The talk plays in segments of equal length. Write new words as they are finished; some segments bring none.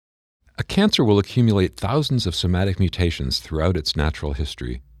Cancer will accumulate thousands of somatic mutations throughout its natural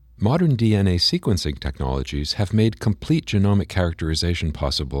history. Modern DNA sequencing technologies have made complete genomic characterization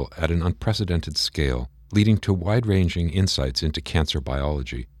possible at an unprecedented scale, leading to wide-ranging insights into cancer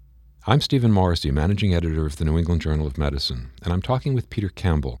biology. I'm Stephen Morrissey, managing editor of the New England Journal of Medicine, and I'm talking with Peter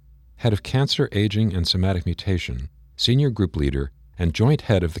Campbell, head of Cancer, Aging, and Somatic Mutation, senior group leader, and joint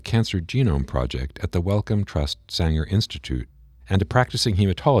head of the Cancer Genome Project at the Wellcome Trust Sanger Institute, and a practicing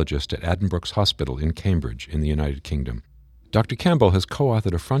hematologist at Addenbrooke's Hospital in Cambridge in the United Kingdom. Dr. Campbell has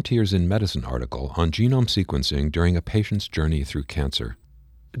co-authored a Frontiers in Medicine article on genome sequencing during a patient's journey through cancer.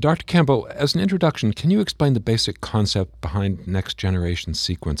 Dr. Campbell, as an introduction, can you explain the basic concept behind next-generation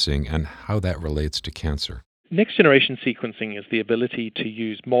sequencing and how that relates to cancer? Next-generation sequencing is the ability to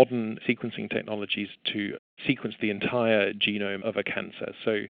use modern sequencing technologies to sequence the entire genome of a cancer.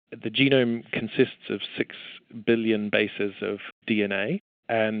 So the genome consists of 6 billion bases of DNA.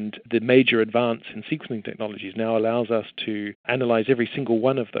 And the major advance in sequencing technologies now allows us to analyze every single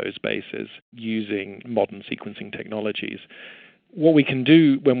one of those bases using modern sequencing technologies. What we can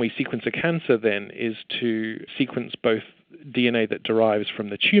do when we sequence a cancer then is to sequence both DNA that derives from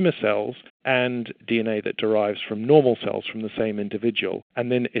the tumor cells and DNA that derives from normal cells from the same individual.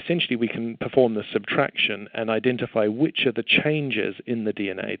 And then essentially we can perform the subtraction and identify which are the changes in the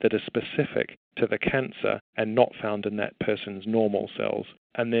DNA that are specific to the cancer and not found in that person's normal cells.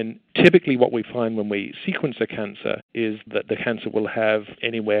 And then typically what we find when we sequence a cancer is that the cancer will have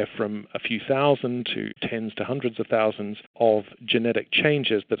anywhere from a few thousand to tens to hundreds of thousands of genetic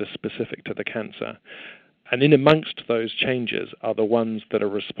changes that are specific to the cancer. And in amongst those changes are the ones that are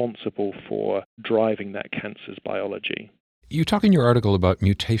responsible for driving that cancer's biology. You talk in your article about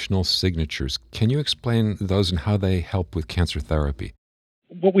mutational signatures. Can you explain those and how they help with cancer therapy?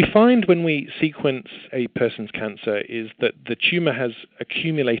 What we find when we sequence a person's cancer is that the tumor has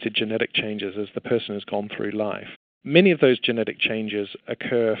accumulated genetic changes as the person has gone through life. Many of those genetic changes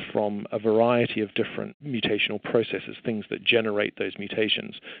occur from a variety of different mutational processes, things that generate those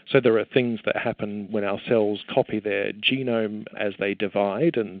mutations. So there are things that happen when our cells copy their genome as they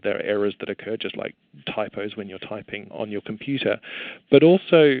divide, and there are errors that occur, just like typos when you're typing on your computer. But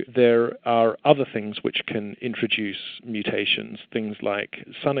also there are other things which can introduce mutations. Things like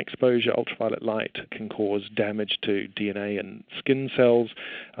sun exposure, ultraviolet light can cause damage to DNA and skin cells.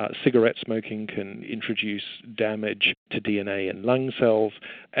 Cigarette smoking can introduce damage to DNA and lung cells,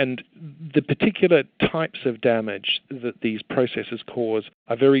 and the particular types of damage that these processes cause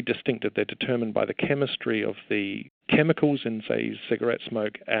are very distinctive. They're determined by the chemistry of the chemicals in, say, cigarette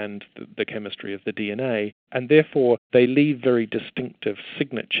smoke and the chemistry of the DNA, and therefore they leave very distinctive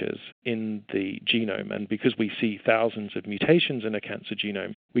signatures in the genome. And because we see thousands of mutations in a cancer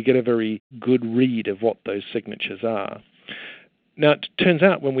genome, we get a very good read of what those signatures are. Now, it turns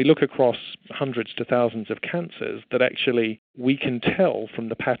out when we look across hundreds to thousands of cancers that actually we can tell from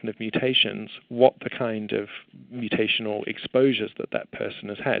the pattern of mutations what the kind of mutational exposures that that person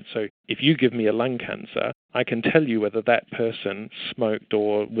has had. So if you give me a lung cancer, I can tell you whether that person smoked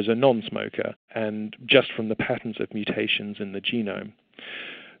or was a non-smoker, and just from the patterns of mutations in the genome.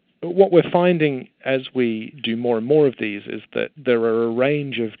 But what we're finding as we do more and more of these is that there are a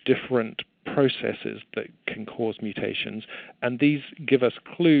range of different processes that can cause mutations, and these give us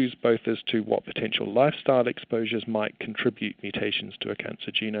clues both as to what potential lifestyle exposures might contribute mutations to a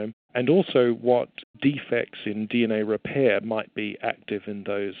cancer genome, and also what defects in DNA repair might be active in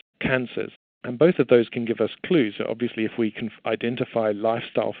those cancers. And both of those can give us clues. So obviously, if we can identify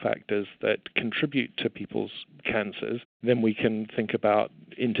lifestyle factors that contribute to people's cancers, then we can think about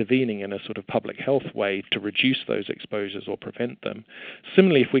intervening in a sort of public health way to reduce those exposures or prevent them.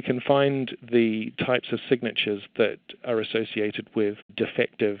 Similarly, if we can find the types of signatures that are associated with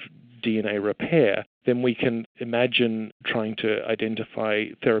defective DNA repair, then we can imagine trying to identify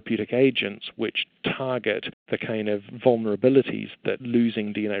therapeutic agents which target the kind of vulnerabilities that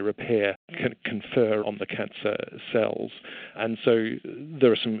losing DNA repair can confer on the cancer cells. And so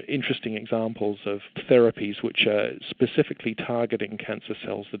there are some interesting examples of therapies which are specifically targeting cancer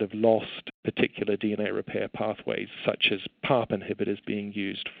cells that have lost particular DNA repair pathways, such as PARP inhibitors being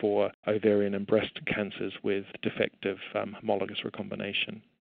used for ovarian and breast cancers with defective homologous recombination.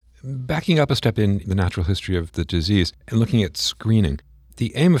 Backing up a step in the natural history of the disease and looking at screening,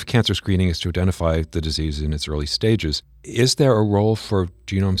 the aim of cancer screening is to identify the disease in its early stages. Is there a role for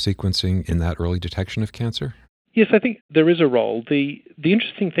genome sequencing in that early detection of cancer? Yes, I think there is a role. The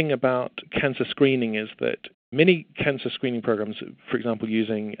interesting thing about cancer screening is that many cancer screening programs, for example,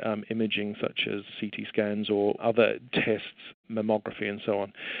 using imaging such as CT scans or other tests, mammography and so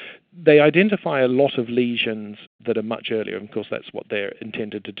on. They identify a lot of lesions that are much earlier, and of course that's what they're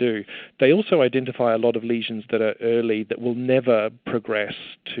intended to do. They also identify a lot of lesions that are early that will never progress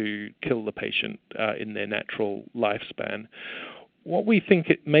to kill the patient in their natural lifespan. What we think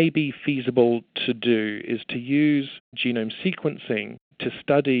it may be feasible to do is to use genome sequencing to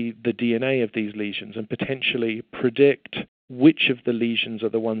study the DNA of these lesions and potentially predict which of the lesions are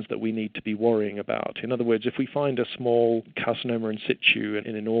the ones that we need to be worrying about. In other words, if we find a small carcinoma in situ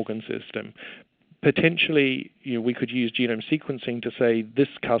in an organ system, potentially, we could use genome sequencing to say this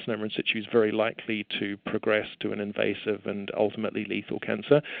carcinoma in situ is very likely to progress to an invasive and ultimately lethal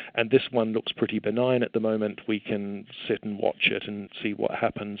cancer, and this one looks pretty benign at the moment. We can sit and watch it and see what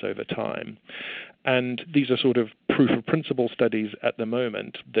happens over time. And these are sort of proof of principle studies at the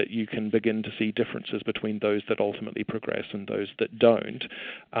moment that you can begin to see differences between those that ultimately progress and those that don't.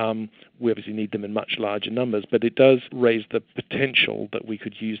 We obviously need them in much larger numbers, but it does raise the potential that we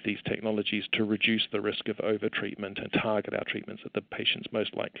could use these technologies to reduce the risk of over-treatment and target our treatments at the patients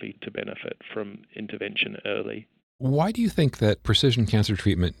most likely to benefit from intervention early. Why do you think that precision cancer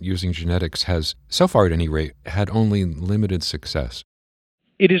treatment using genetics has, so far at any rate, had only limited success?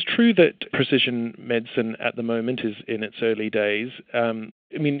 It is true that precision medicine at the moment is in its early days.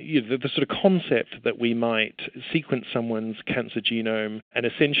 The sort of concept that we might sequence someone's cancer genome and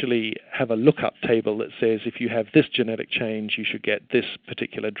essentially have a lookup table that says if you have this genetic change, you should get this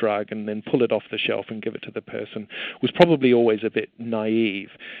particular drug, and then pull it off the shelf and give it to the person, was probably always a bit naive.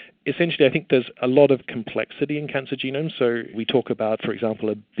 Essentially, I think there's a lot of complexity in cancer genomes. So we talk about, for example,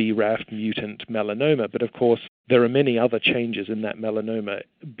 a BRAF mutant melanoma, but of course, there are many other changes in that melanoma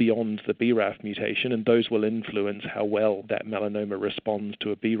beyond the BRAF mutation, and those will influence how well that melanoma responds to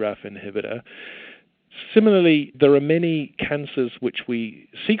a BRAF inhibitor. Similarly, there are many cancers which we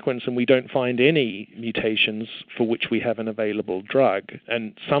sequence and we don't find any mutations for which we have an available drug.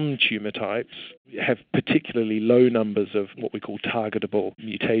 And some tumor types have particularly low numbers of what we call targetable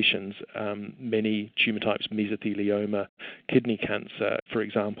mutations. Many tumor types, mesothelioma, kidney cancer, for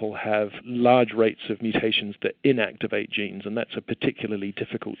example, have large rates of mutations that inactivate genes, and that's a particularly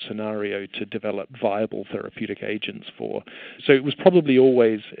difficult scenario to develop viable therapeutic agents for. So it was probably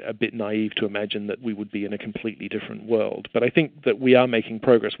always a bit naive to imagine that we would be in a completely different world. But I think that we are making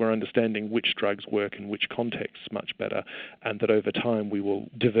progress. We're understanding which drugs work in which contexts much better, and that over time we will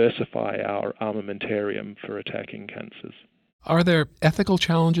diversify our armamentarium for attacking cancers. Are there ethical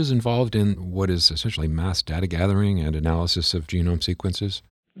challenges involved in what is essentially mass data gathering and analysis of genome sequences?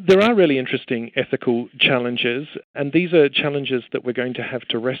 There are really interesting ethical challenges, and these are challenges that we're going to have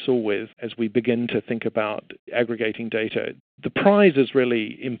to wrestle with as we begin to think about aggregating data. The prize is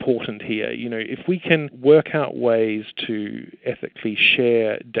really important here. If we can work out ways to ethically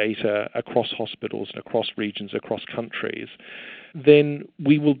share data across hospitals and across regions, across countries, then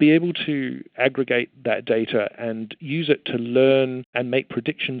we will be able to aggregate that data and use it to learn and make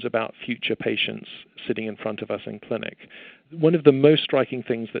predictions about future patients sitting in front of us in clinic. One of the most striking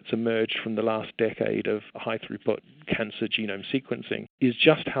things that's emerged from the last decade of high-throughput cancer genome sequencing is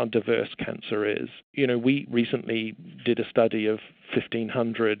just how diverse cancer is. We recently did a study of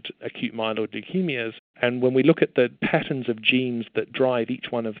 1,500 acute myeloid leukemias, and when we look at the patterns of genes that drive each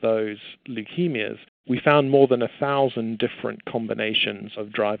one of those leukemias, we found more than 1,000 different combinations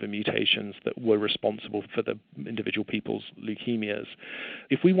of driver mutations that were responsible for the individual people's leukemias.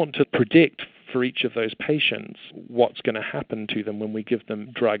 If we want to predict for each of those patients what's going to happen to them when we give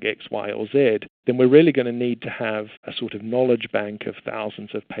them drug X, Y, or Z, then we're really going to need to have a sort of knowledge bank of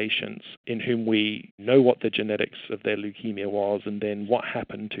thousands of patients in whom we know what the genetics of their leukemia was and then what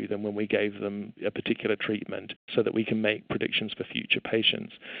happened to them when we gave them a particular treatment so that we can make predictions for future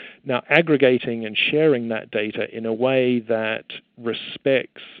patients. Now, aggregating and sharing that data in a way that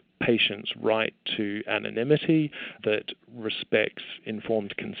respects patients' right to anonymity, that respects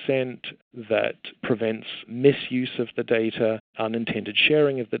informed consent, that prevents misuse of the data, unintended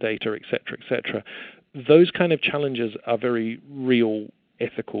sharing of the data, etc., those kind of challenges are very real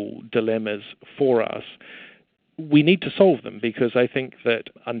ethical dilemmas for us. We need to solve them because I think that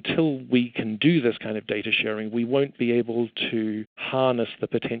until we can do this kind of data sharing, we won't be able to harness the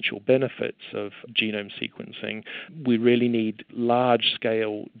potential benefits of genome sequencing. We really need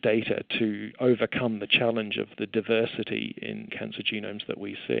large-scale data to overcome the challenge of the diversity in cancer genomes that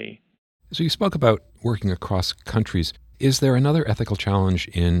we see. So you spoke about working across countries. Is there another ethical challenge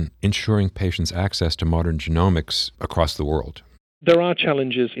in ensuring patients' access to modern genomics across the world? There are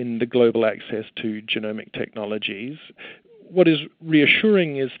challenges in the global access to genomic technologies. What is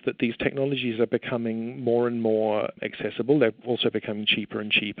reassuring is that these technologies are becoming more and more accessible. They're also becoming cheaper and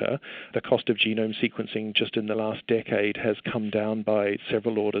cheaper. The cost of genome sequencing just in the last decade has come down by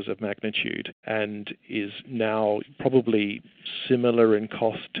several orders of magnitude and is now probably similar in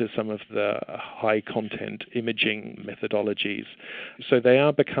cost to some of the high content imaging methodologies. So they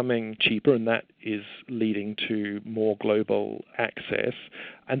are becoming cheaper, and that is leading to more global access.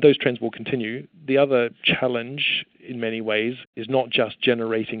 And those trends will continue. The other challenge in many ways is not just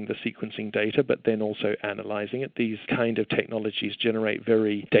generating the sequencing data, but then also analyzing it. These kind of technologies generate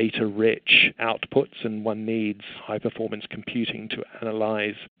very data-rich outputs, and one needs high-performance computing to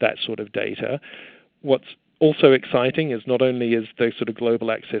analyze that sort of data. What's also exciting is not only is the sort of global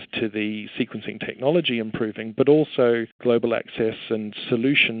access to the sequencing technology improving, but also global access and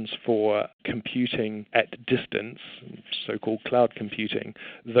solutions for computing at distance, so-called cloud computing.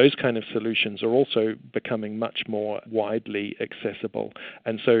 Those kind of solutions are also becoming much more widely accessible.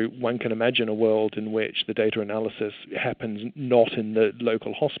 And so one can imagine a world in which the data analysis happens not in the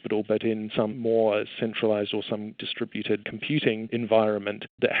local hospital, but in some more centralized or some distributed computing environment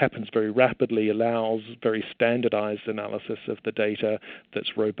that happens very rapidly, allows very standardized analysis of the data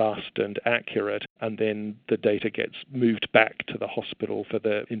that's robust and accurate, and then the data gets moved back to the hospital for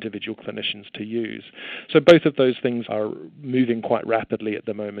the individual clinicians to use. So both of those things are moving quite rapidly at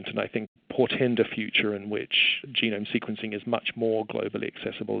the moment, and I think portend a future in which genome sequencing is much more globally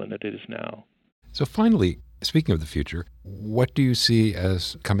accessible than it is now. So finally, speaking of the future, what do you see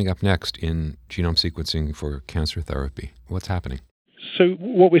as coming up next in genome sequencing for cancer therapy? What's happening? So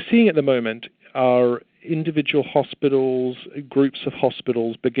what we're seeing at the moment are individual hospitals, groups of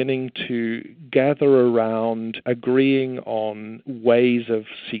hospitals beginning to gather around agreeing on ways of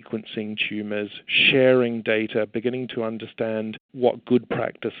sequencing tumors, sharing data, beginning to understand what good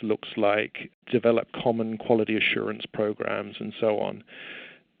practice looks like, develop common quality assurance programs, and so on.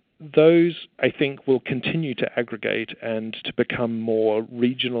 Those, I think, will continue to aggregate and to become more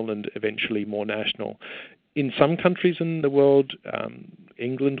regional and eventually more national. In some countries in the world,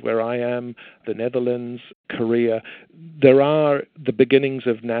 England, where I am, the Netherlands, Korea, there are the beginnings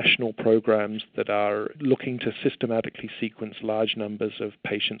of national programs that are looking to systematically sequence large numbers of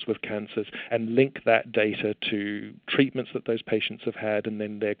patients with cancers and link that data to treatments that those patients have had and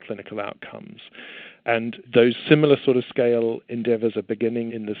then their clinical outcomes. And those similar sort of scale endeavors are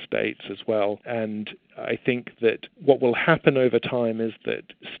beginning in the States as well. And I think that what will happen over time is that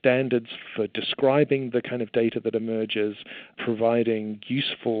standards for describing the kind of data that emerges, providing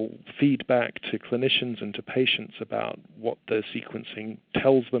useful feedback to clinicians and to patients about what the sequencing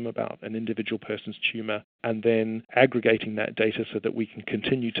tells them about an individual person's tumor, and then aggregating that data so that we can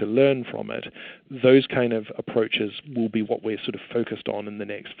continue to learn from it, those kind of approaches will be what we're sort of focused on in the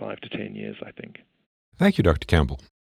next 5 to 10 years, I think. Thank you, Dr. Campbell.